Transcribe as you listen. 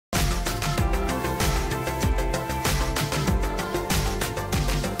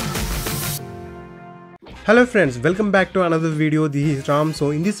Hello friends, welcome back to another video. This is Ram.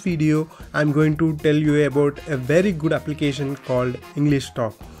 So in this video I'm going to tell you about a very good application called English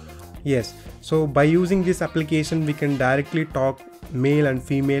Talk. Yes, so by using this application we can directly talk male and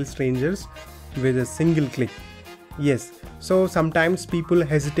female strangers with a single click. Yes, so sometimes people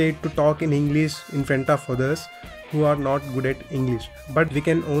hesitate to talk in English in front of others who are not good at English, but we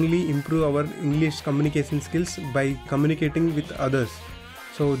can only improve our English communication skills by communicating with others.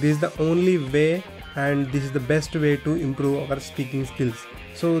 So this is the only way, and this is the best way to improve our speaking skills.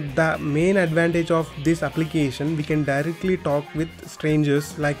 So the main advantage of this application, we can directly talk with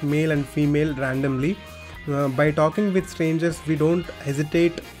strangers like male and female randomly. By talking with strangers we don't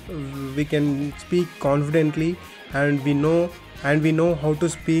hesitate, we can speak confidently, and we know how to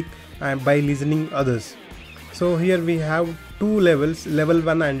speak by listening others. So here we have two levels, level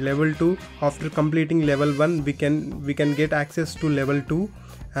 1 and level 2. After completing level 1 we can get access to level 2,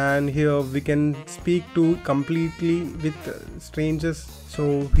 and here we can speak to completely with strangers.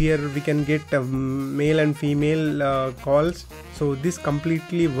 So here we can get male and female calls. So this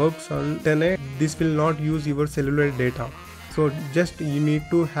completely works on internet. This will not use your cellular data, so just you need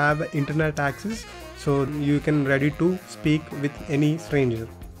to have internet access, so you can ready to speak with any stranger.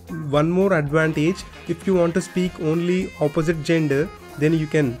 One more advantage, if you want to speak only opposite gender, then you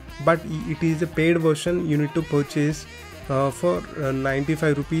can, but it is a paid version. You need to purchase for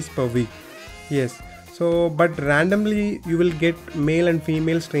 95 rupees per week. Yes, so but randomly you will get male and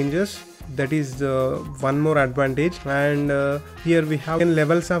female strangers. That is one more advantage. And here we have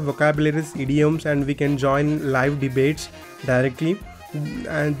levels of vocabularies, idioms, and we can join live debates directly.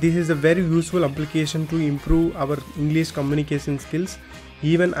 And this is a very useful application to improve our English communication skills.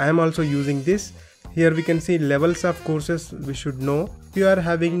 Even I am also using this. Here we can see levels of courses we should know. If you are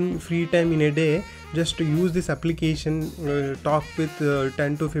having free time in a day, just to use this application, talk with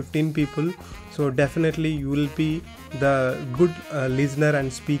 10 to 15 people, so definitely you will be the good listener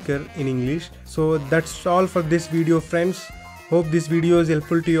and speaker in English. So that's all for this video, friends. Hope this video is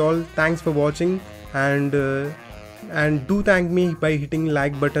helpful to you all. Thanks for watching, and do thank me by hitting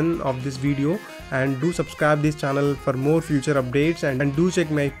like button of this video, and do subscribe this channel for more future updates, and do check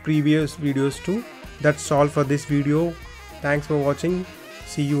my previous videos too. That's all for this video. Thanks for watching.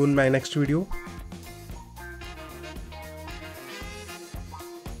 See you in my next video.